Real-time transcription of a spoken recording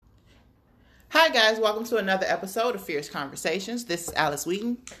Hi guys, welcome to another episode of Fierce Conversations. This is Alice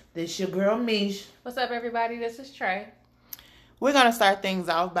Wheaton. This your girl Mish. What's up, everybody? This is Trey. We're going to start things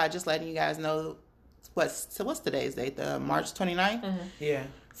off by just letting you guys know what's today's date, the March 29th? Mm-hmm. Yeah.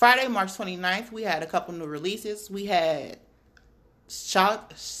 Friday, March 29th, we had a couple new releases. We had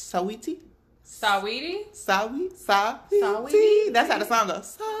Saweetie. Saweetie? Saweetie. That's how the song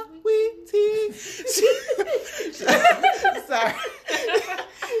goes. Saweetie. Sorry.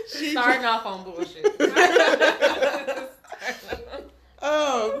 Starting off on bullshit.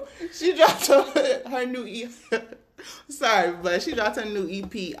 She dropped her new Sorry, but she dropped her new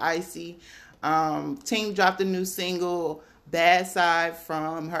EP, Icy. Ting dropped a new single, Bad Side,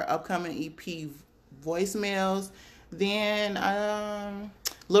 from her upcoming EP, Voicemails. Then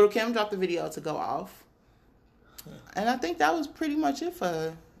Lil' Kim dropped the video to Go Off. And I think that was pretty much it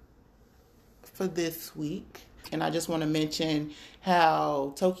for this week. And I just want to mention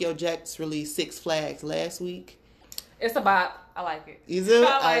how Tokyo Jetz released Six Flags last week. It's a bop. I like it. Is it?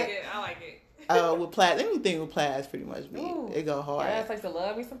 I like it. With Plaid, anything with Plaid pretty much it go hard. Yeah, it's like to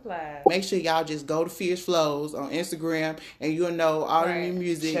love me some Plaid. Make sure y'all just go to Fierce Flows on Instagram and you'll know all the new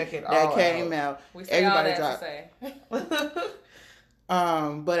music that came out. We say everybody dropped.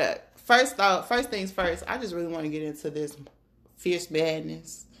 But first things first, I just really want to get into this Fierce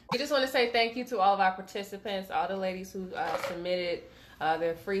Madness. We just want to say thank you to all of our participants, all the ladies who submitted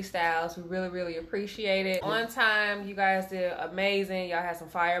their freestyles. We really, really appreciate it. On time, you guys did amazing. Y'all had some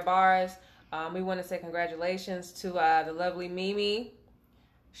fire bars. We want to say congratulations to the lovely Mimi.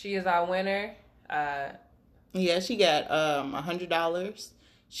 She is our winner. Yeah, she got $100.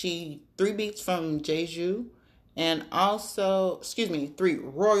 3 beats from Jeju, and also 3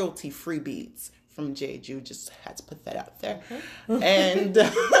 royalty-free beats from Jeju. Just had to put that out there. Mm-hmm. And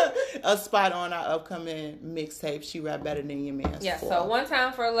a spot on our upcoming mixtape, She Rap Better Than Your Man. Yeah, so one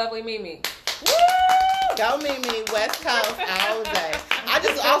time for a lovely Mimi. Woo! Go Mimi, West Coast all day. I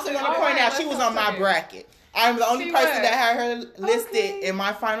just also want to point out she was on my bracket. I'm the only person that had her listed in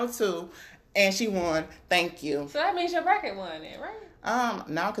my final 2, and she won. Thank you. So that means your bracket won it, right?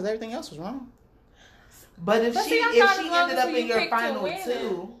 No, because everything else was wrong. But if she ended up in your final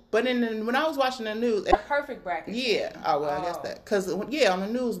 2. But when I was watching the news, a perfect bracket. Yeah. Oh well, I guess that because on the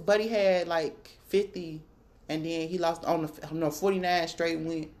news, Buddy had like 50, and then he lost on the 49 straight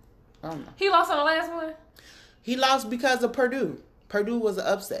win. I don't know. He lost on the last one. He lost because of Purdue. Purdue was an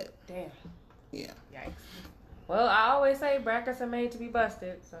upset. Damn. Yeah. Yikes. Well, I always say brackets are made to be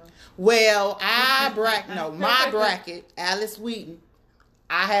busted. So. Well, my bracket, Alice Wheaton.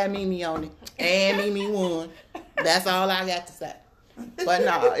 I had Mimi on it, and Mimi won. That's all I got to say. But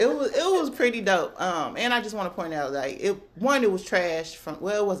no, it was pretty dope. And I just want to point out, like, it was trash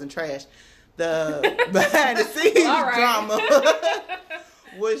it wasn't trash. The behind the scenes drama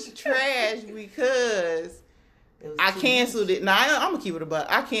was trash because I canceled it. Now I'm gonna keep it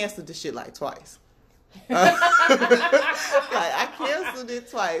about. I canceled the shit like twice. I canceled it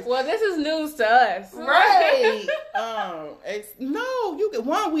twice. Well, this is news to us, right?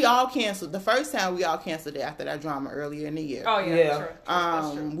 We all canceled. The first time we all canceled it after that drama earlier in the year. Oh yeah.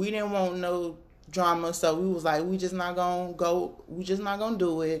 True. We didn't want no drama, so we was like, we just not gonna go. We just not gonna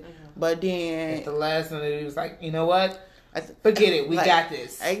do it. Mm-hmm. But then at the last one, it was like, you know what? Forget it. We got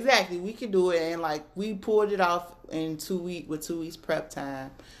this. Exactly. We could do it, and we pulled it off in 2 weeks prep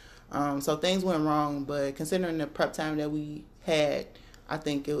time. So things went wrong, but considering the prep time that we had, I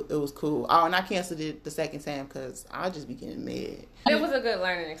think it was cool. Oh, and I canceled it the second time because I'll just be getting mad. It was a good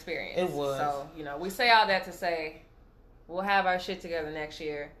learning experience. It was. So, we say all that to say we'll have our shit together next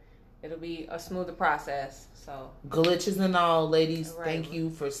year. It'll be a smoother process. So glitches and all, ladies, thank you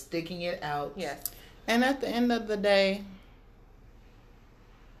for sticking it out. Yes. And at the end of the day,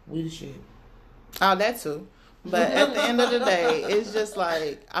 we the shit. Oh, that too. But at the end of the day, it's just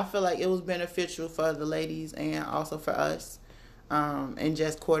like, I feel like it was beneficial for the ladies and also for us, and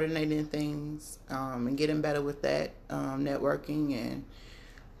just coordinating things, and getting better with that, networking, and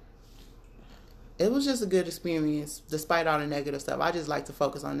it was just a good experience despite all the negative stuff. I just like to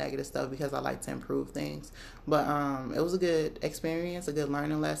focus on negative stuff because I like to improve things. But it was a good experience, a good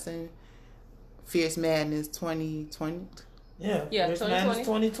learning lesson. Fierce Madness 2020. Yeah,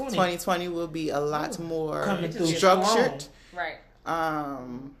 2020. 2020 will be a lot more structured. Right.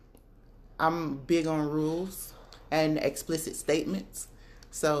 I'm big on rules and explicit statements,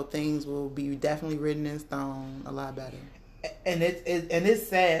 so things will be definitely written in stone a lot better. And it's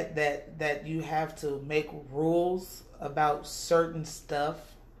sad that you have to make rules about certain stuff.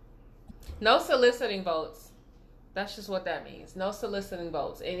 No soliciting votes. That's just what that means. No soliciting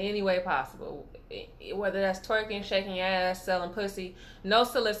votes in any way possible. Whether that's twerking, shaking ass, selling pussy, no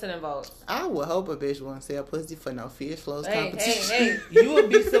soliciting votes. I would hope a bitch won't sell pussy for no Fierce Flows competition. Hey. You would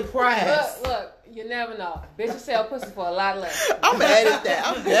be surprised. Look, you never know. Bitches sell pussy for a lot less. I'm gonna edit that.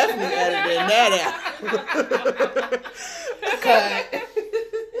 I'm definitely editing that out.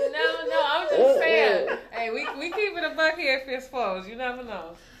 No, I'm just saying. Hey, we keep it a buck here at Fierce Flows. You never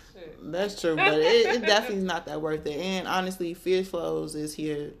know. That's true, but it definitely is not that worth it. And honestly, Fierce Flows is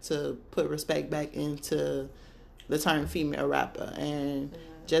here to put respect back into the term female rapper. And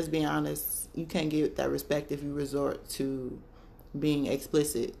just being honest, you can't get that respect if you resort to being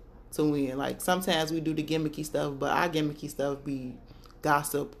explicit to win. Like, sometimes we do the gimmicky stuff, but our gimmicky stuff be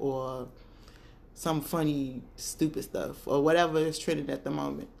gossip or some funny, stupid stuff or whatever is trending at the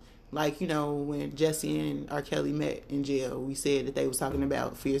moment. Like, you know, when Jesse and R. Kelly met in jail, we said that they was talking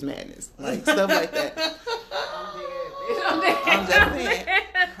about Fierce Madness. Like, stuff like that. I'm just saying.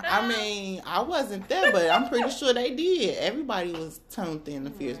 I mean, I wasn't there, but I'm pretty sure they did. Everybody was tuned in to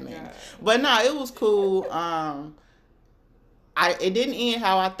Fierce Madness. But no, it was cool. It didn't end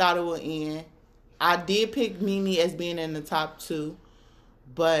how I thought it would end. I did pick Mimi as being in the top 2.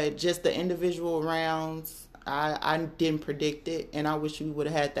 But just the individual rounds, I didn't predict it, and I wish we would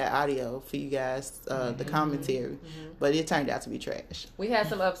have had that audio for you guys, the commentary. But it turned out to be trash. We had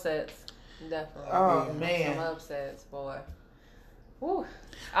some upsets, definitely. Oh, man. Some upsets, boy. Woo.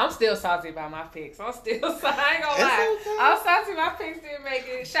 I'm still salty about my picks. I ain't gonna lie. Okay. I'm salty my picks didn't make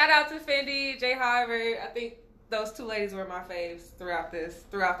it. Shout out to Fendi, J. Harvard. I think those 2 ladies were my faves throughout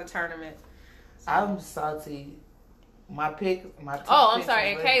the tournament. So. I'm salty. My top I'm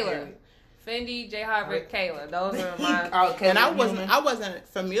sorry, and Kayla. Fendi, J. Harvard, Kayla. Those are my. And I wasn't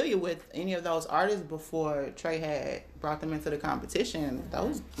familiar with any of those artists before Trey had brought them into the competition.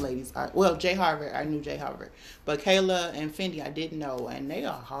 Those ladies, J. Harvard, I knew J. Harvard, but Kayla and Fendi I didn't know, and they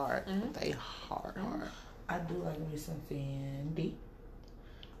are hard. They hard. I do like me some Fendi,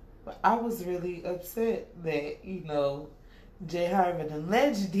 but I was really upset that J. Harvard and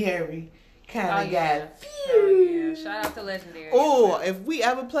Legendary kind of got. Shout out to Legendary. Oh, if we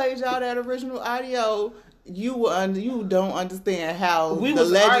ever played y'all that original audio, you don't understand how we the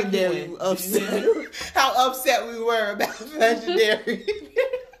was Legendary arguing. how upset we were about Legendary.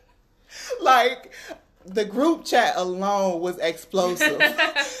 Like, the group chat alone was explosive.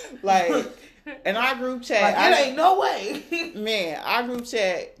 Like, in our group chat, it ain't no way. Man, our group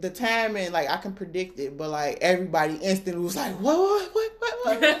chat, the timing, like, I can predict it, but like everybody instantly was like, what?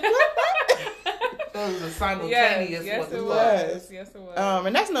 It was a simultaneous. Yes, it was.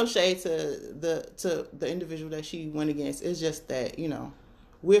 And that's no shade to the individual that she went against. It's just that,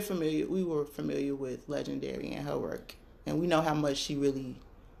 we were familiar with Legendary and her work, and we know how much she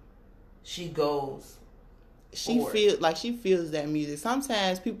goes. She feels that music.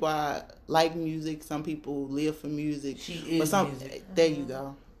 Sometimes people like music. Some people live for music. She is music. There you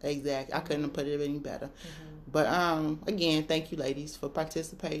go. Exactly. I couldn't have put it any better. But again, thank you, ladies, for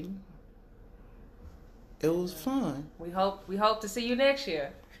participating. It was fun. We hope to see you next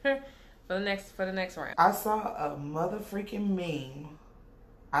year for the next round. I saw a motherfucking meme.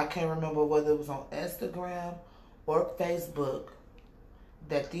 I can't remember whether it was on Instagram or Facebook,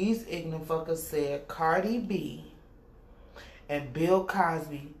 that these ignorant fuckers said Cardi B and Bill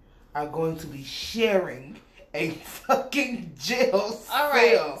Cosby are going to be sharing a fucking jail cell. All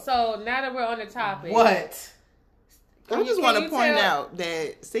right. So now that we're on the topic, what? I just want to point out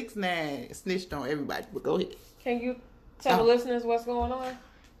that 6ix9ine snitched on everybody. But go ahead. Can you tell the listeners what's going on?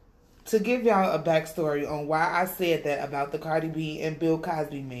 To give y'all a backstory on why I said that about the Cardi B and Bill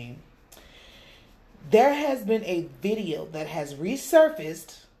Cosby meme, there has been a video that has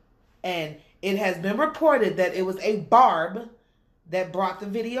resurfaced, and it has been reported that it was a Barb that brought the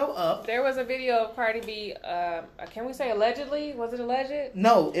video up. There was a video of Cardi B. Can we say allegedly? Was it alleged?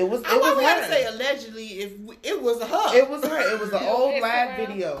 No, it was. I wasn't gonna say allegedly. If it was her, it was her. It was an old live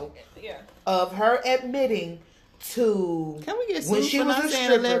video of her admitting to. Can we get when she was a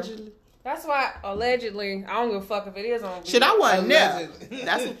stripper? Allegedly? That's why allegedly. I don't give a fuck if it is on. Shit, I wasn't there.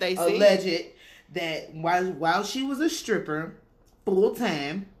 That's what they said. Alleged that while she was a stripper full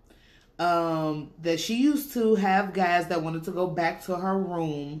time. That she used to have guys that wanted to go back to her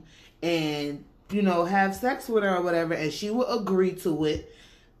room and, have sex with her or whatever, and she would agree to it,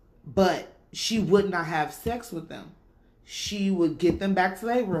 but she would not have sex with them. She would get them back to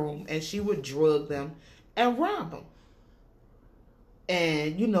their room, and she would drug them and rob them.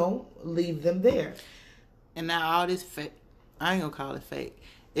 And, leave them there. And now all this fake, I ain't gonna call it fake,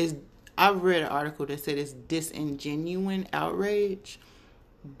 I read an article that said it's disingenuine outrage.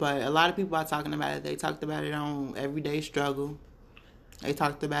 But a lot of people are talking about it. They talked about it on Everyday Struggle. They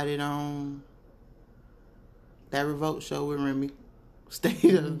talked about it on that Revolt show with Remy. State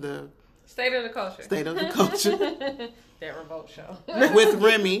of the Culture. State of the Culture. That Revolt show. With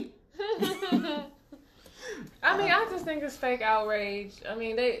Remy. I mean, I just think it's fake outrage. I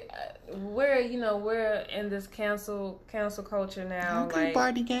mean, we're in this cancel culture now. Okay, like,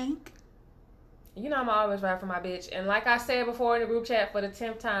 party gang. You know, I'm always right for my bitch. And like I said before in the group chat for the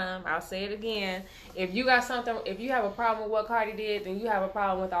 10th time, I'll say it again. If you have a problem with what Cardi did, then you have a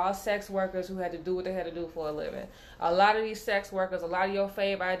problem with all sex workers who had to do what they had to do for a living. A lot of these sex workers, a lot of your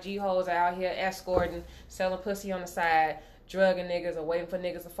fave IG hoes are out here escorting, selling pussy on the side, drugging niggas or waiting for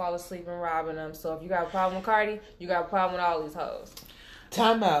niggas to fall asleep and robbing them. So if you got a problem with Cardi, you got a problem with all these hoes.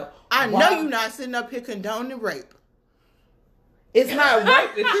 Time out. I know you're not sitting up here condoning rape. It's not rape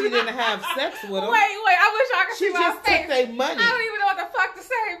if she didn't have sex with him. Wait, I wish I could see my She just face. took their money. I don't even know what the fuck to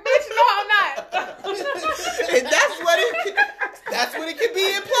say. Bitch, no, I'm not. And that's what it can be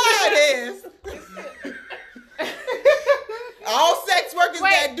implied as. All sex workers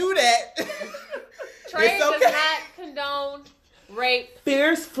that do that. Trey It's okay. does not condone rape.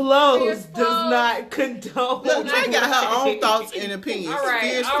 Fierce Flows does not condone. Look, Trey got her own thoughts and opinions. All right,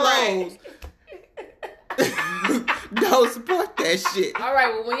 Fierce all right. Flows don't support that shit. All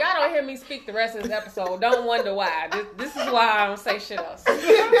right, well, when y'all don't hear me speak the rest of this episode, don't wonder why. This is why I don't say shit else.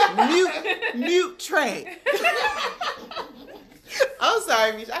 Mute Trey. I'm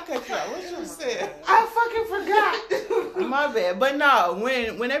sorry, Mish. I cut you out. What you said? I fucking forgot. My bad. But no,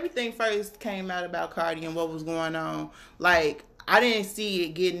 when everything first came out about Cardi and what was going on, like, I didn't see it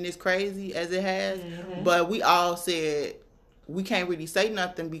getting this crazy as it has. Mm-hmm. But we all said we can't really say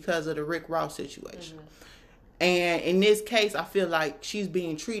nothing because of the Rick Ross situation. Mm-hmm. And in this case, I feel like she's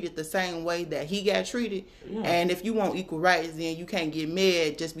being treated the same way that he got treated. Yeah. And if you want equal rights, then you can't get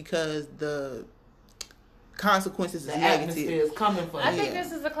mad just because the consequences the is negative. atmosphere is coming for I think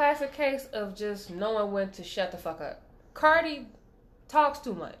this is a classic case of just knowing when to shut the fuck up. Cardi talks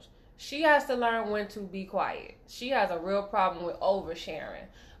too much. She has to learn when to be quiet. She has a real problem with oversharing.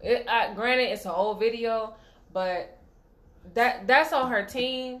 Granted, it's an old video, but that's on her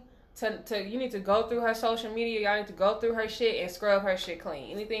team. You need to go through her social media. Y'all need to go through her shit and scrub her shit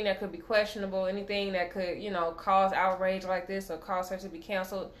clean. Anything that could be questionable, anything that could, cause outrage like this or cause her to be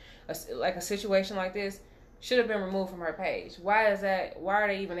canceled, like a situation like this, should have been removed from her page. Why are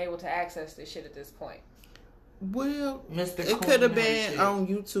they even able to access this shit at this point? Well, Mr. It could have been on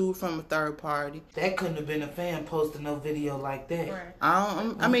YouTube from a third party. That couldn't have been a fan posting no video like that. Right.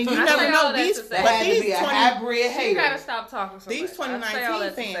 I mean, you never know. These 20, she gotta stop talking so these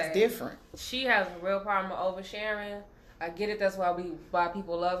 2019 fans different. She has a real problem with oversharing. I get it. That's why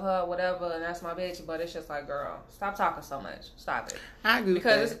people love her, whatever, and that's my bitch. But it's just like, girl, stop talking so much. Stop it. I agree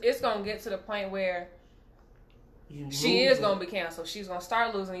because it's gonna get to the point where she is going to be canceled. She's going to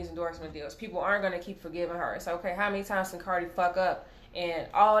start losing these endorsement deals. People aren't going to keep forgiving her. It's okay, how many times can Cardi fuck up? And,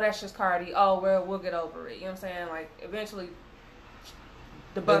 that's just Cardi. Oh, well, we'll get over it. You know what I'm saying? Like, eventually,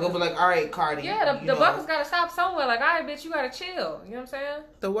 the buck will be like, all right, Cardi. Yeah, the buck has got to stop somewhere. Like, all right, bitch, you got to chill. You know what I'm saying?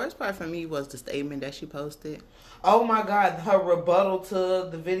 The worst part for me was the statement that she posted. Oh, my God. Her rebuttal to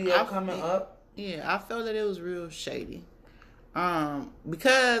the video coming up. Yeah, I felt that it was real shady.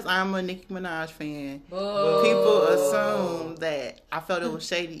 Because I'm a Nicki Minaj fan, people assume that I felt it was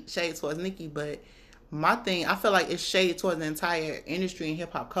shade towards Nicki, but my thing, I feel like it's shade towards the entire industry and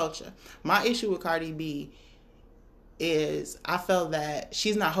hip hop culture. My issue with Cardi B is I felt that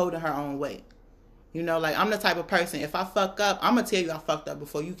she's not holding her own weight. Like, I'm the type of person, if I fuck up, I'm gonna tell you I fucked up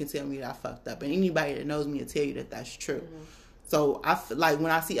before you can tell me that I fucked up, and anybody that knows me will tell you that that's true. Mm-hmm. So I feel like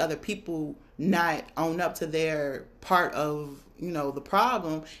when I see other people not own up to their part of, the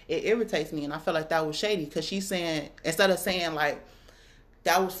problem, it irritates me. And I feel like that was shady because she's saying, instead of saying like,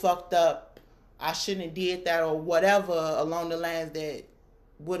 that was fucked up, I shouldn't have did that or whatever along the lines that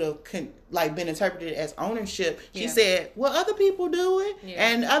would have been interpreted as ownership. She said, well, other people do it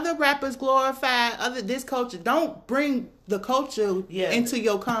and other rappers glorify this culture. Don't bring the culture into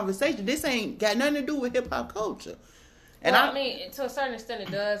your conversation. This ain't got nothing to do with hip hop culture. And I mean, to a certain extent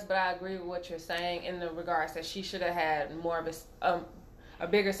it does, but I agree with what you're saying in the regards that she should have had more of a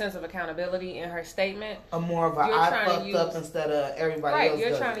bigger sense of accountability in her statement. More of a I fucked up instead of everybody else. Right,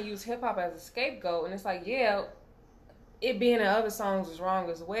 you're trying to use hip hop as a scapegoat, and it's like, it being in other songs is wrong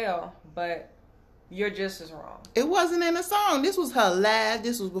as well, but you're just as wrong. It wasn't in a song. This was her live.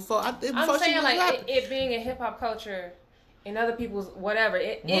 This was before. I'm saying like it being in hip hop culture. In other people's whatever,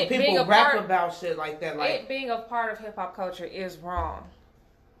 when people rap about shit like that, like it being a part of hip hop culture is wrong,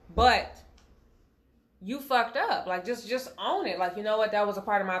 but you fucked up. Like, just own it. Like, you know what? That was a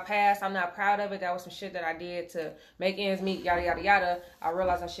part of my past. I'm not proud of it. That was some shit that I did to make ends meet, yada, yada, yada. I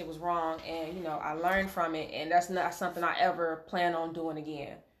realized that shit was wrong. And, you know, I learned from it. And that's not something I ever plan on doing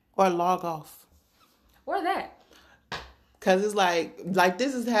again. Or log off. Or that. Because it's like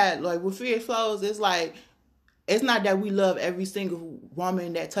this is had, like, with Fierce Flows, it's like, it's not that we love every single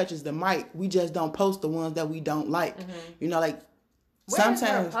woman that touches the mic. We just don't post the ones that we don't like. You know, like,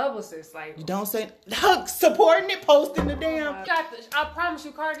 sometimes publicist, like, you don't say supporting it, posting the damn. I promise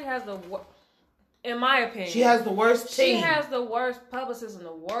you, Cardi has in my opinion, she has the worst team. She has the worst publicist in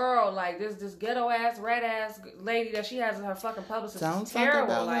the world. Like this ghetto ass, red ass lady that she has in her fucking publicist. Don't is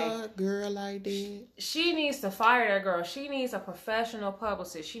terrible. Talk about like her girl like that. She needs to fire that girl. She needs a professional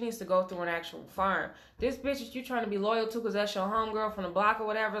publicist. She needs to go through an actual firm. This bitch that you trying to be loyal to because that's your homegirl from the block or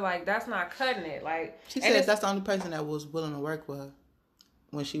whatever. Like that's not cutting it. Like she said that's the only person that was willing to work with her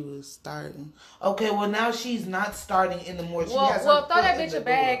when she was starting. Okay, well now she's not starting anymore. Well, throw that bitch a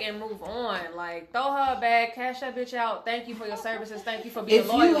bag and move on. Like throw her a bag, cash that bitch out. Thank you for your services. Thank you for being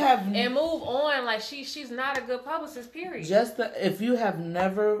loyal. And move on. Like she's not a good publicist. Period. If you have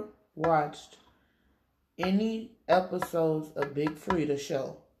never watched any episodes of Big Freedia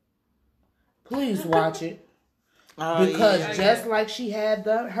show, please watch it. Because just like she had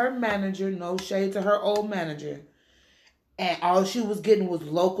her manager, no shade to her old manager, and all she was getting was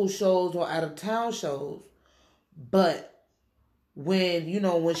local shows or out of town shows. But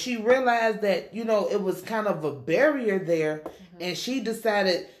when she realized that, it was kind of a barrier there, and she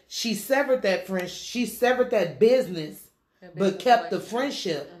decided she severed that business, but kept the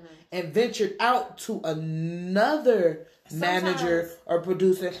friendship and ventured out to another manager or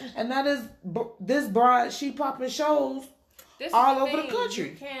producer. And that is this broad, she popping shows all over the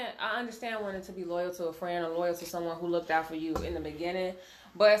country. I understand wanting to be loyal to a friend or loyal to someone who looked out for you in the beginning,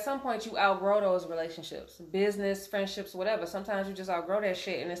 but at some point you outgrow those relationships, business, friendships, whatever. Sometimes you just outgrow that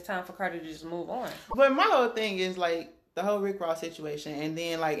shit, and it's time for Cardi to just move on. But my whole thing is like the whole Rick Ross situation, and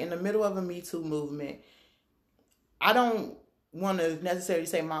then like in the middle of a Me Too movement, I don't want to necessarily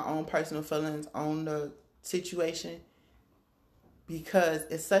say my own personal feelings on the situation because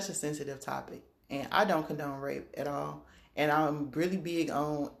it's such a sensitive topic, and I don't condone rape at all. And I'm really big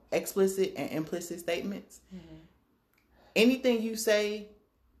on explicit and implicit statements. Anything you say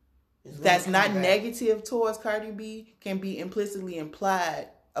that's not negative towards Cardi B can be implicitly applied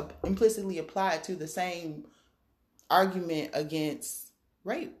to the same argument against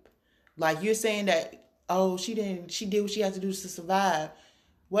rape. Like you're saying that, she did what she had to do to survive.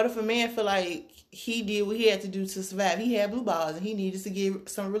 What if a man feel like he did what he had to do to survive? He had blue balls and he needed to get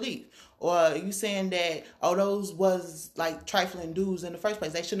some relief. Or you saying that, those was like trifling dudes in the first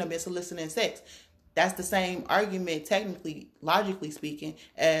place. They shouldn't have been soliciting sex. That's the same argument, technically, logically speaking,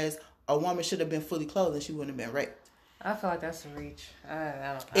 as a woman should have been fully clothed and she wouldn't have been raped. I feel like that's a reach.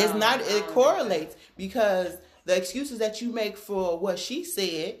 It correlates because the excuses that you make for what she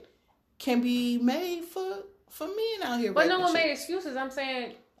said can be made for men out here. But no one made excuses. I'm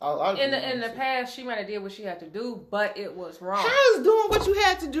saying in the past, she might have did what she had to do, but it was wrong. How's doing what you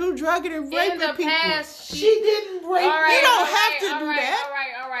had to do, drugging and raping people? In the past, she didn't rape. You don't have to do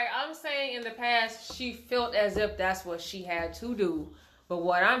that. All right. I'm saying in the past, she felt as if that's what she had to do. But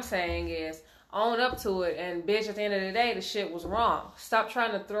what I'm saying is, own up to it, and bitch, at the end of the day, the shit was wrong. Stop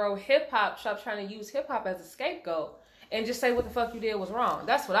trying to throw hip-hop. Stop trying to use hip-hop as a scapegoat. And just say what the fuck you did was wrong.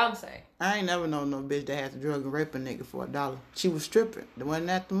 That's what I'm saying. I ain't never known no bitch that had to drug and rape a nigga for $1. She was stripping. It wasn't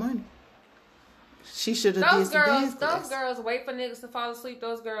that the money. She should have did some dance class. Those girls wait for niggas to fall asleep.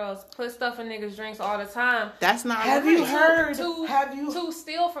 Those girls put stuff in niggas' drinks all the time. That's not Have you heard? To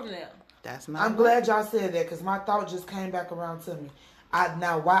steal from them. That's not I'm glad y'all said that because my thought just came back around to me.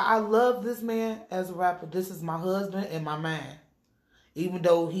 Why I love this man as a rapper, this is my husband and my man. Even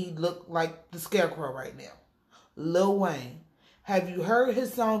though he looked like the Scarecrow right now. Lil Wayne. Have you heard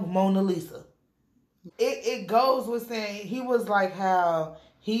his song Mona Lisa? It goes with saying he was like how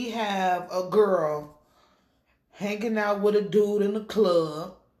he have a girl hanging out with a dude in the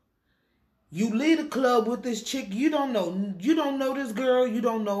club. You leave the club with this chick you don't know this girl, you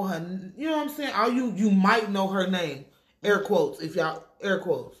don't know her, you know what I'm saying? Or you might know her name. Air quotes, if y'all air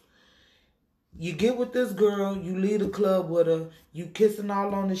quotes. You get with this girl, you leave the club with her, you kissing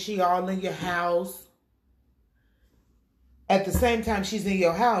all on her, she all in your house. At the same time she's in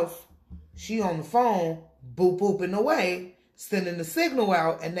your house, she on the phone, booping away, sending the signal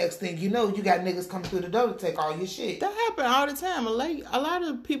out, and next thing you know, you got niggas coming through the door to take all your shit. That happen all the time. A lot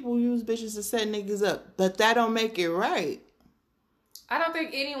of people use bitches to set niggas up, but that don't make it right. I don't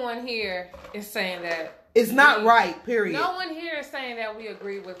think anyone here is saying that. It's not right, period. No one here is saying that we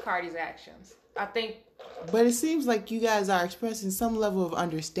agree with Cardi's actions. I think. But it seems like you guys are expressing some level of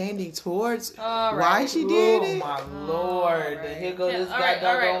understanding towards All right. why she did it. Oh my Lord! Right. Here goes this all guy. right,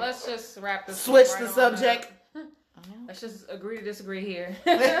 all right. Let's just wrap this. Switch right the on subject. up. Let's just agree to disagree here.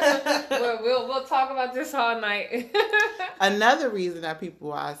 we'll talk about this all night. Another reason that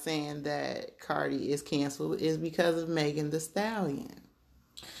people are saying that Cardi is canceled is because of Megan Thee Stallion.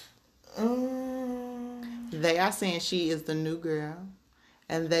 They are saying she is the new girl,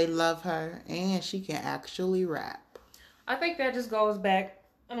 and they love her, and she can actually rap. I think that just goes back.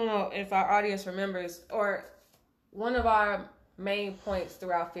 I don't know if our audience remembers, or one of our main points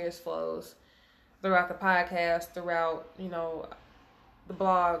throughout Fierce Flows, throughout the podcast, throughout, the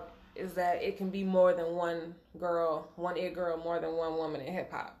blog, is that it can be more than one girl, one it girl, more than one woman in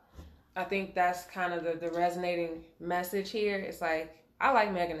hip hop. I think that's kind of the resonating message here. It's like, I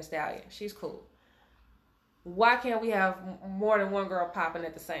like Megan Thee Stallion. She's cool. Why can't we have more than one girl popping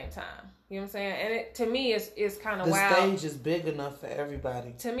at the same time? You know what I'm saying? And it, to me, it's kind of wild. The stage is big enough for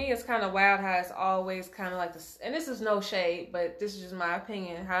everybody. To me, it's kind of wild how it's always kind of like this, and this is no shade, but this is just my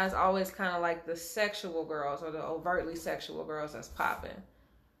opinion, how it's always kind of like the sexual girls or the overtly sexual girls that's popping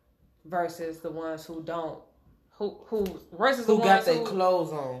versus the ones who don't, versus the Who ones got their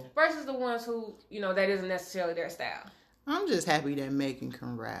clothes on. versus the ones who, that isn't necessarily their style. I'm just happy that Megan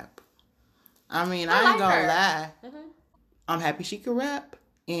can rap. I mean, I I ain't like gonna her. lie. Mm-hmm. I'm happy she can rap.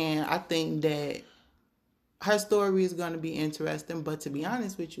 And I think that her story is going to be interesting. But to be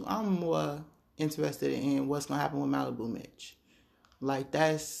honest with you, I'm more interested in what's going to happen with Malibu Mitch. Like,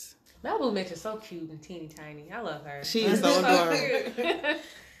 that's... Malibu Mitch is so cute and teeny tiny. I love her. She is so adorable.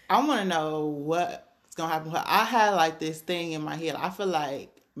 I want to know what's going to happen with her. I had, like, this thing in my head. I feel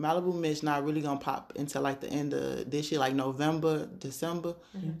like Malibu Mitch not really going to pop until, like, the end of this year, like November, December.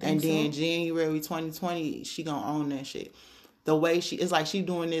 And then January 2020, she going to own that shit. The way it's like she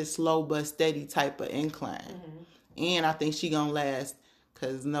doing this slow but steady type of incline. Mm-hmm. And I think she gonna last,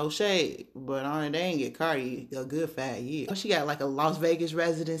 cause no shade, but they ain't get Cardi a good 5 years. She got like a Las Vegas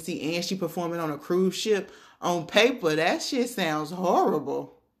residency and she performing on a cruise ship. On paper, that shit sounds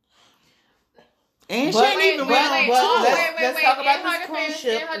horrible. And she ain't even went on. Let's talk about this cruise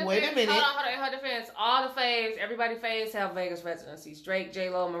ship. Wait a minute. Hold on. In her defense, all the faves, everybody faves have Vegas residencies. Drake,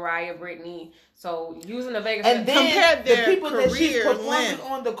 J-Lo, Mariah, Britney. So using the Vegas and then the people that she's performing length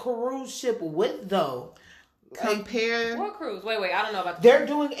on the cruise ship with, though. Compare. What cruise? Wait. I don't know about. They're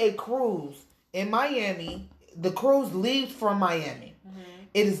doing a cruise in Miami. The cruise leaves from Miami. Mm-hmm.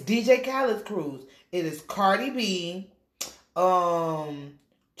 It is DJ Khaled's cruise. It is Cardi B,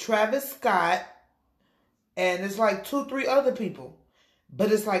 Travis Scott. And it's like 2-3 other people. But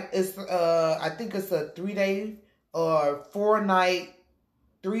it's like, I think it's a 3-day or 4-night,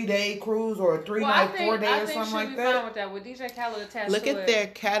 3-day cruise or a 3-night, 4-day or something like that. Fine with that. With DJ Khaled attached Look to at their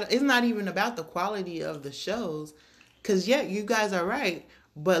catalog. It's not even about the quality of the shows. Because, yeah, you guys are right.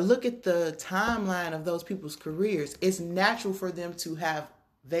 But look at the timeline of those people's careers. It's natural for them to have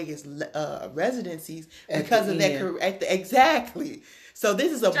Vegas residencies because of their career. Exactly. So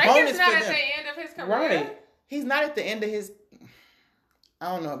this is a Drake bonus is not for at them. the end of his career. Right. He's not at the end of his...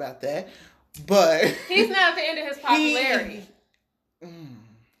 I don't know about that. But... He's not at the end of his popularity. I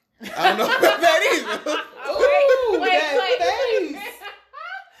don't know about that either. Wait.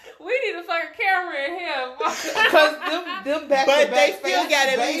 We need a fucking camera in him. Because them back But to they back still got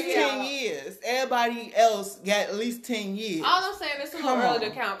at least baby. 10 years. Everybody else got at least 10 years. All I'm saying is it's a little early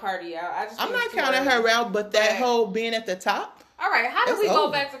to count Cardi out. I'm not counting her out, but that whole being at the top. All right, how do It's we go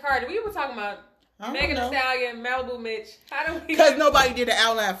over. back to Cardi? We were talking about Megan Thee Stallion, Malibu Mitch. How do we? Because nobody did an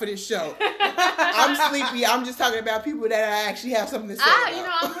outline for this show. I'm sleepy. I'm just talking about people that I actually have something to say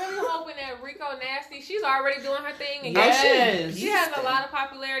about. I'm really hoping that Rico Nasty, she's already doing her thing. And Yes. she has a lot of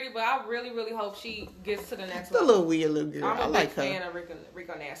popularity, but I really, really hope she gets to the next It's a level. little weird little girl. I'm a I big like fan her. of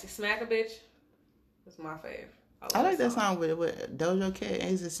Rico Nasty. Smack a bitch. That's my fave. I like that song with Doja Cat.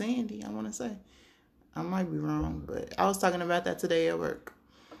 Is it Sandy? I want to say. I might be wrong, but I was talking about that today at work.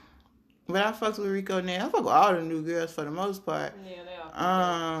 But I fucks with Rico now. I fuck with all the new girls for the most part. Yeah, they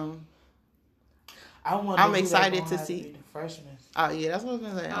are. I'm excited to see the freshmen. Oh yeah, that's what I was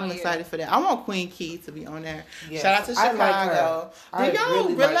gonna say. I'm yeah. excited for that. I want Queen Key to be on there. Yes. Shout out to I Chicago. like her. I Do y'all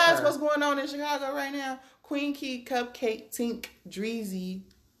really like realize her. what's going on in Chicago right now? Queen Key, Cupcake, Tink, Dreezy.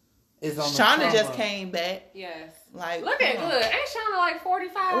 Is on Shauna the just came back. Yes. Like, Looking come on. good. Ain't Shauna like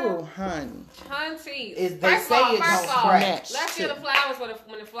 45? Oh, honey. Hunty. Is they say it's gonna scratch. Let's get the flowers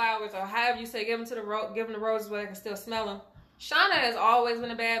when the flowers, or however you say, give them the roses where they can still smell them. Shauna has always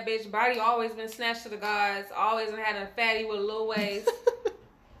been a bad bitch. Body always been snatched to the gods. Always had a fatty with a little waist.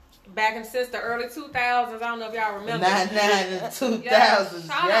 back in since the early 2000s. I don't know if y'all remember. 99 and 2000s.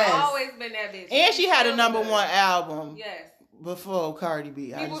 Shauna Yes. always been that bitch. And she had a number one album Yes. before Cardi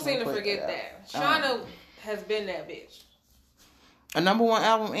B. People seem to forget that. Shauna has been that bitch. A number one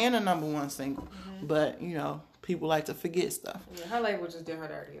album and a number one single. But, you know, people like to forget stuff. Yeah, her label just did her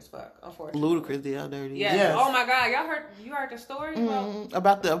dirty as fuck, unfortunately. Ludacris did her dirty. Yes. Yes. Oh my God, you heard the story?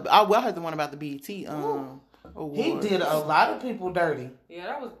 About the, I heard the one about the BET award. He did a lot of people dirty. Yeah,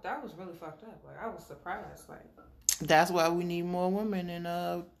 that was really fucked up. Like, I was surprised. Like, That's why we need more women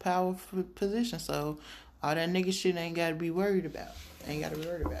in power positions. So all that nigga shit ain't got to be worried about. Ain't got to be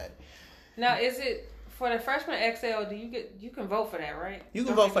worried about it. now is it for the freshman XL? You can vote for that, right? You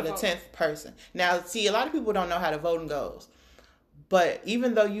can vote for the 10th person. Now, see, a lot of people don't know how the voting goes. But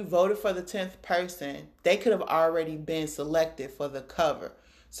even though you voted for the 10th person, they could have already been selected for the cover.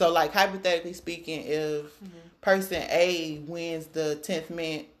 So, like, hypothetically speaking, if person A wins the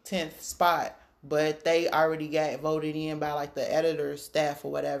 10th spot, but they already got voted in by, like, the editor, staff,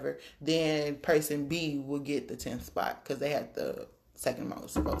 or whatever, then person B will get the 10th spot because they had the second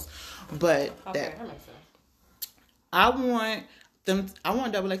most votes. But that makes sense. I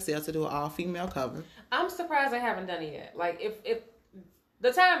want Double XL to do an all-female cover. I'm surprised they haven't done it yet. Like, if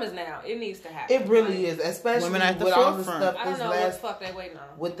the time is now, it needs to happen. It really is, especially Women at the with all the forefront. stuff I don't this know what the last fuck they waiting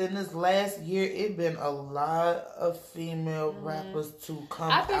on. within this last year. It been a lot of female rappers to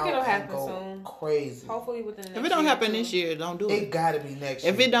come I think out it'll and happen go soon. crazy. Hopefully within the next If it don't year happen or two. this year, don't do It it. gotta be next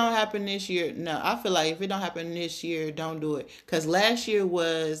year. If it don't happen this year, no. I feel like if it don't happen this year, don't do it. Because last year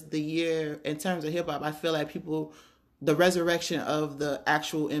was the year, in terms of hip-hop, I feel like the resurrection of the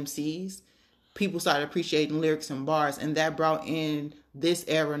actual MCs, people started appreciating lyrics and bars, and that brought in this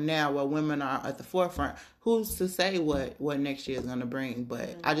era now where women are at the forefront. Who's to say what next year is going to bring?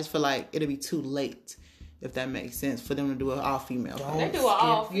 But I just feel like it'll be too late, if that makes sense, for them to do an all-female. They do an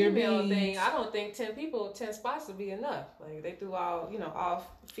all-female thing. I don't think 10 spots would be enough. Like, they do all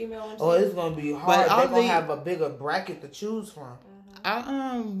female MCs. Oh, it's gonna be hard. But They're gonna have a bigger bracket to choose from.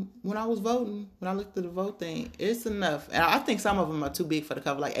 When I was voting, when I looked at the vote thing, it's enough. And I think some of them are too big for the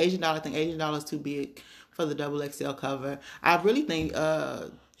cover. Like Asian Doll, I think Asian Doll is too big for the Double XL cover. I really think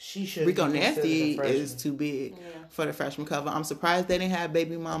She should. Rico be considered Nasty a freshman. is too big for the freshman cover. I'm surprised they didn't have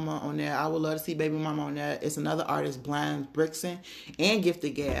Baby Mama on there. I would love to see Baby Mama on there. It's another artist, Blind Brixton and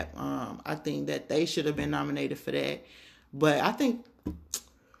Gifted Gap. I think that they should have been nominated for that. But I think,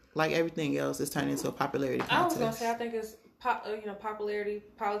 like everything else, it's turned into a popularity contest. I was gonna say, I think it's popularity,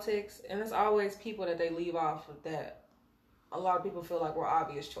 politics, and it's always people that they leave off that a lot of people feel like were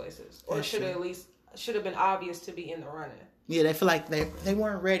obvious choices, or should have been obvious to be in the running. Yeah, they feel like they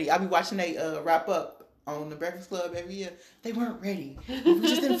weren't ready. I be watching they wrap up on the Breakfast Club every year. They weren't ready. We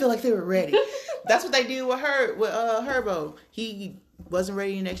just didn't feel like they were ready. That's what they did with Herbo. He wasn't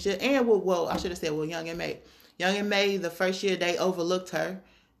ready next year. And I should have said Young and May. Young and May, the first year they overlooked her.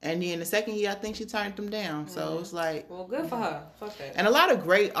 And then the second year, I think she turned them down. So it's like... Well, good for her. Fuck that. And a lot of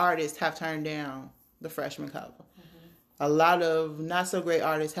great artists have turned down the freshman cover. A lot of not so great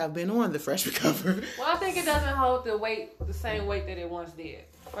artists have been on the freshman cover. Well, I think it doesn't hold the same weight that it once did.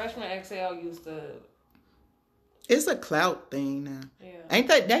 Freshman XL used to... It's a clout thing now. Yeah. Ain't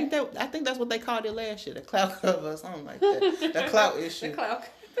that? I think that's what they called it last year, the clout cover or something like that. The clout issue. The clout.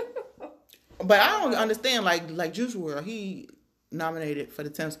 But I don't understand, like Juice WRLD, he nominated for the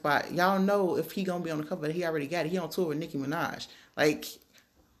 10th spot. Y'all know if he gonna be on the cover, he already got it. He on tour with Nicki Minaj. Like,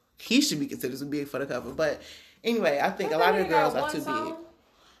 he should be considered too big for the cover. But anyway, I think a lot of the girls are too big.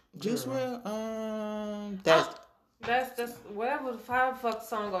 Juice WRLD, that's whatever the fuck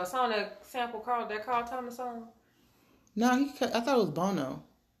song goes. Song that sample Carl Thomas song. No, I thought it was Bono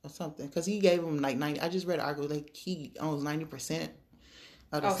or something, because he gave him like 90. I just read an article like he owns 90%.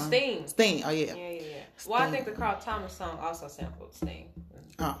 Sting. Sting. Oh yeah. Yeah. Well, I think the Carl Thomas song also sampled Sting.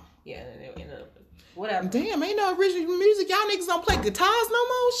 Oh. Yeah, and whatever. Damn, ain't no original music. Y'all niggas don't play guitars no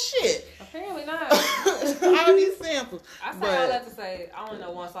more. Shit. Apparently not. All these samples. I say all that to say I only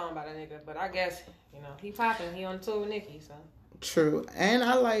know one song by that nigga, but I guess he popping. He on tour with Nicki, so. True, and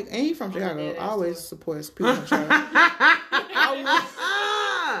he from Chicago. I always support people from Chicago.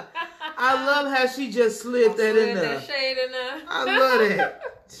 I love how she just slid that in there. That shade in there. I love that.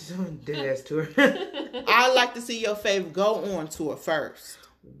 She's on dance to her. I like to see your fave go on tour first.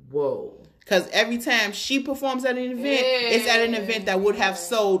 Whoa. Because every time she performs at an event, it's at an event that would have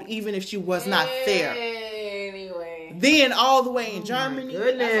sold even if she was not there. Anyway. Then all the way in Germany.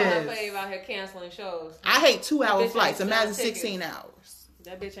 That's why I fave out here canceling shows. I hate 2-hour flights. selling Imagine tickets. 16 hours.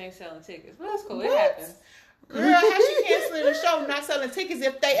 That bitch ain't selling tickets. But that's cool. It happens. Girl, how she canceling the show, not selling tickets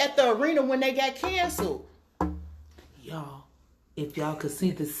if they at the arena when they got canceled? Y'all, if y'all could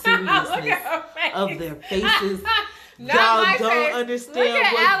see the seriousness of their faces, Not y'all my don't face. understand Look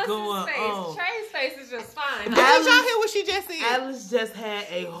at what's Alice's going face. on. Trey's face is just fine. Did y'all hear what she just said? Alice just had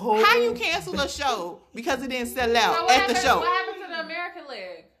a whole. How you cancel a show because it didn't sell So out what at the happened, show? What happened to the American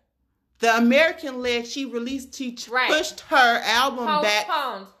leg? The American leg, she released, she Right. pushed her album back.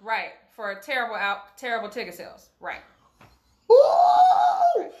 Postponed, right, for terrible ticket sales, right.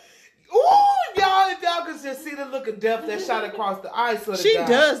 Ooh! Ooh, y'all, if y'all could just see the look of death that shot across the eyes. She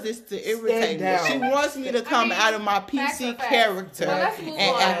does this to irritate me. down. She wants me to come out of my Facts PC are facts. character Well, let's move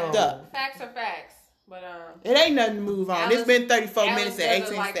and on. act up. Facts are facts, but It ain't nothing to move on. It's been 34 minutes and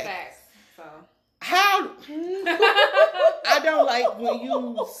 18 like seconds. facts, so. How? I don't like when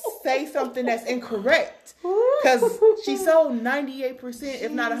you say something that's incorrect. Because she sold 98%,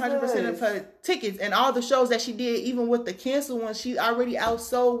 if not 100% of her tickets. And all the shows that she did, even with the canceled ones, she already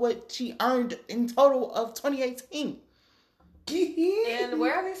outsold what she earned in total of 2018. And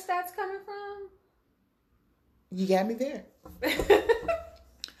where are these stats coming from? You got me there.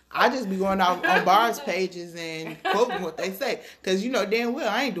 I just be going out on bars pages and quoting what they say. Because you know damn well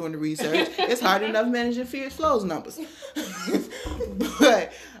I ain't doing the research. It's hard enough managing Fierce Flow's numbers.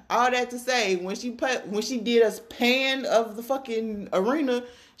 But all that to say, when she did a pan of the fucking arena,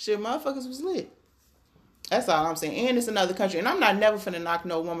 shit, motherfuckers was lit. That's all I'm saying. And it's another country. And I'm not never finna knock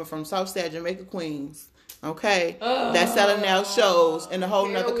no woman from Southside Jamaica, Queens. Okay? That's selling out shows in a whole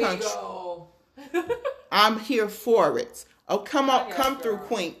nother country. I'm here for it. Oh, come through,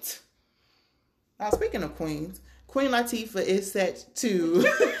 Queen. Now, speaking of Queens, Queen Latifah is set to...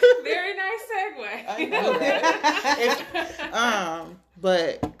 Very nice segue. I know, right?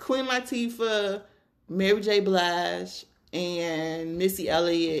 But Queen Latifah, Mary J. Blige, and Missy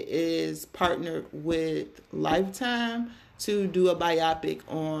Elliott is partnered with Lifetime to do a biopic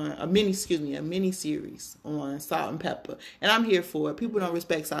on a mini series on Salt and Pepper, and I'm here for it. People don't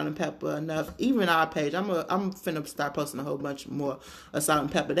respect Salt and Pepper enough. Even our page, I'm finna start posting a whole bunch more of Salt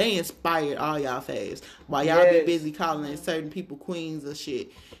and Pepper. They inspired all y'all faves while y'all be busy calling certain people queens of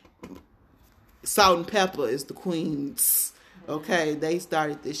shit. Salt and Pepper is the queens. Okay, they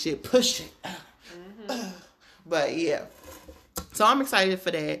started this shit pushing. But yeah, so I'm excited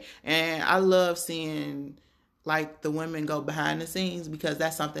for that, and I love seeing like the women go behind the scenes because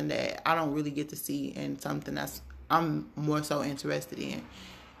that's something that I don't really get to see, and something that's I'm more so interested in,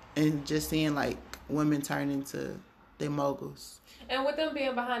 and just seeing like women turn into their moguls. And with them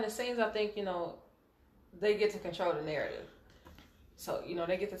being behind the scenes, I think they get to control the narrative. So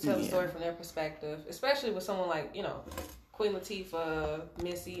they get to tell the story from their perspective, especially with someone like Queen Latifah,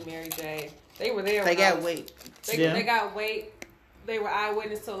 Missy, Mary J. They were there. They got weight. They got weight. They were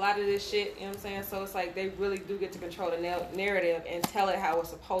eyewitness to a lot of this shit, you know what I'm saying? So it's like they really do get to control the narrative and tell it how it's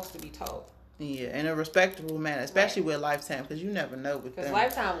supposed to be told. Yeah, in a respectable manner, especially with Lifetime, because you never know with them. Because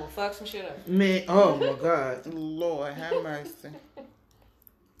Lifetime will fuck some shit up. Man, oh my God. Lord, have mercy.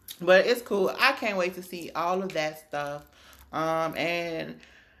 But it's cool. I can't wait to see all of that stuff. And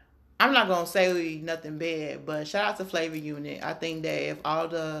I'm not going to say nothing bad, but shout out to Flavor Unit. I think that if all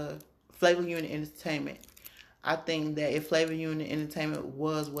the Flavor Unit Entertainment, I think that if Flavor Unit Entertainment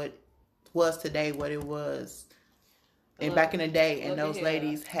was what was today, what it was, and back in the day, and those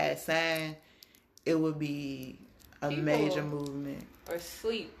ladies had signed, it would be a major movement. Or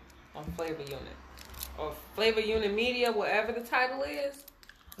sleep on Flavor Unit. Or Flavor Unit Media, whatever the title is.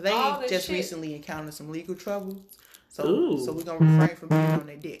 They just recently encountered some legal trouble. So we're going to refrain from being on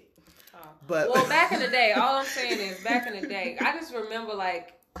their dick. Well, back in the day, all I'm saying is back in the day, I just remember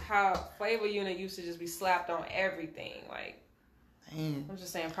like how Flavor Unit used to just be slapped on everything. Like, I'm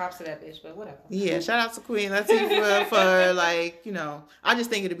just saying props to that bitch, but whatever. Yeah, shout out to Queen Latifah for like, I just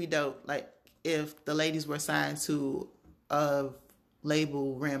think it'd be dope. Like if the ladies were signed to a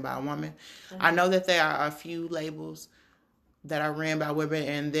label ran by a woman. Mm-hmm. I know that there are a few labels that are ran by women,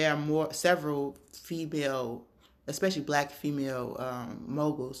 and there are several female, especially black female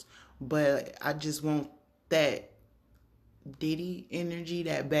moguls. But I just want that Diddy energy,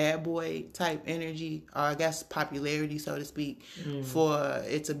 that bad boy type energy, or I guess popularity, so to speak, for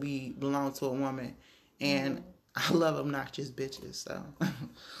it to belong to a woman. And I love obnoxious bitches, so.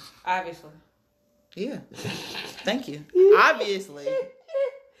 Obviously. Yeah. Thank you. Obviously.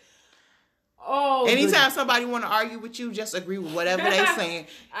 Oh, anytime somebody want to argue with you, just agree with whatever they saying.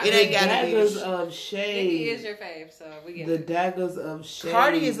 It ain't gotta be. Daggers of shade. Nikki is your fave, so we get the it. Daggers of shade.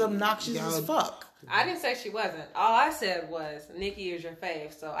 Cardi is obnoxious as fuck. I didn't say she wasn't. All I said was Nikki is your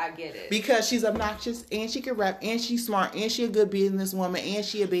fave, so I get it. Because she's obnoxious, and she can rap, and she's smart, and she a good businesswoman, and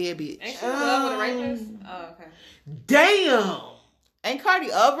she a bad bitch. Ain't she in love with a rapist? Oh, okay. Damn. Ain't Cardi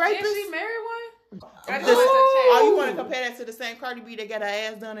a rapist? Did she marry one? I just This- want to oh, check. you want to compare that to the same Cardi B that got her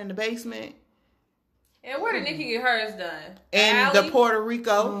ass done in the basement And where did Nicki get hers done? and the Puerto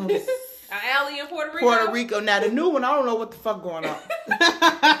Rico? An alley in Puerto Rico. Puerto Rico. Now the new one, I don't know what the fuck going on,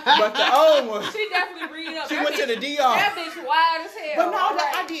 but the old one, She definitely breed up. she That went to bitch- the DR. That bitch wide as hell. But no, All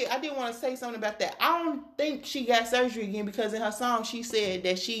that, right. I did want to say something about that. I don't think she got surgery again because in her song she said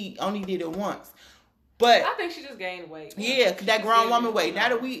that she only did it once. But I think she just gained weight. yeah, She that just grown gained woman weight.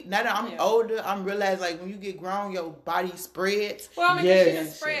 weight. Now that I'm Yeah. older, I'm realizing like when you get grown, your body spreads. Well, I mean, Yeah, she that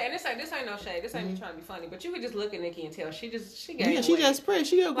just spread, and this ain't no shade. This ain't me trying to be funny, but you could just look at Nicki and tell she gained Yeah, she weight. just spread.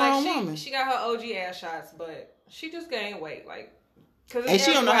 She a grown like woman, she got her OG ass shots, but she just gained weight, like because and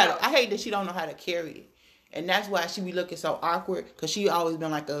she don't know how to. I hate that she don't know how to carry it, and that's why she be looking so awkward because she always been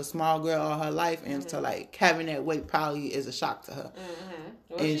like a small girl all her life, and so like having that weight probably is a shock to her.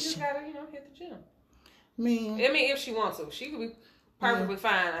 Well, she and just she- gotta hit the gym. I mean, if she wants to, she could be perfectly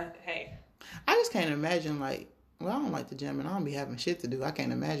fine. Hey, I just can't imagine like. Well, I don't like the gym, and I don't be having shit to do. I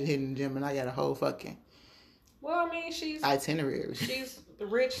can't imagine hitting the gym, and I got a whole fucking well, I mean, she's itinerary.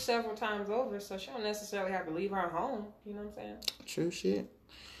 rich several times over, so she don't necessarily have to leave her home. You know what I'm saying? True shit.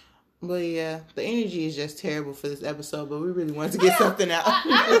 But yeah, the energy is just terrible for this episode. But we really wanted to get something out.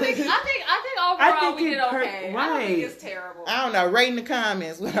 I think overall I think we it did hurt- okay. I don't right. think it's terrible. I don't know. Rate in the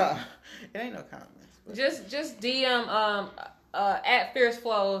comments. Well, it ain't no comments. But Just DM at Fierce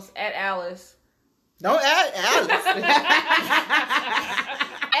Flows at Alice. don't add Alice.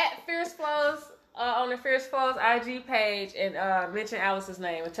 At Fierce Flows on the Fierce Flows IG page and mention Alice's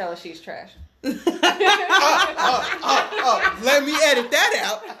name and tell her she's trash. Let me edit that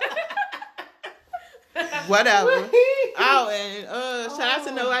out. Whatever. Oh, and shout out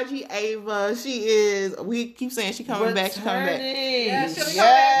to No IG Ava. We keep saying she coming back. She coming back. Yeah, she'll come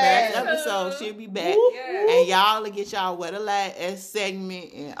Next back. episode, she'll be back. Yeah. And y'all will get y'all Where the Light S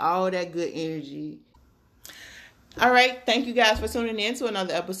segment and all that good energy. All right. Thank you guys for tuning in to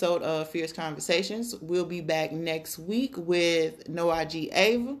another episode of Fierce Conversations. We'll be back next week with No IG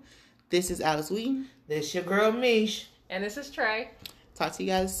Ava. This is Alice Wheaton. This your girl Mish. And this is Trey. Talk to you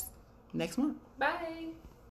guys next month. Bye.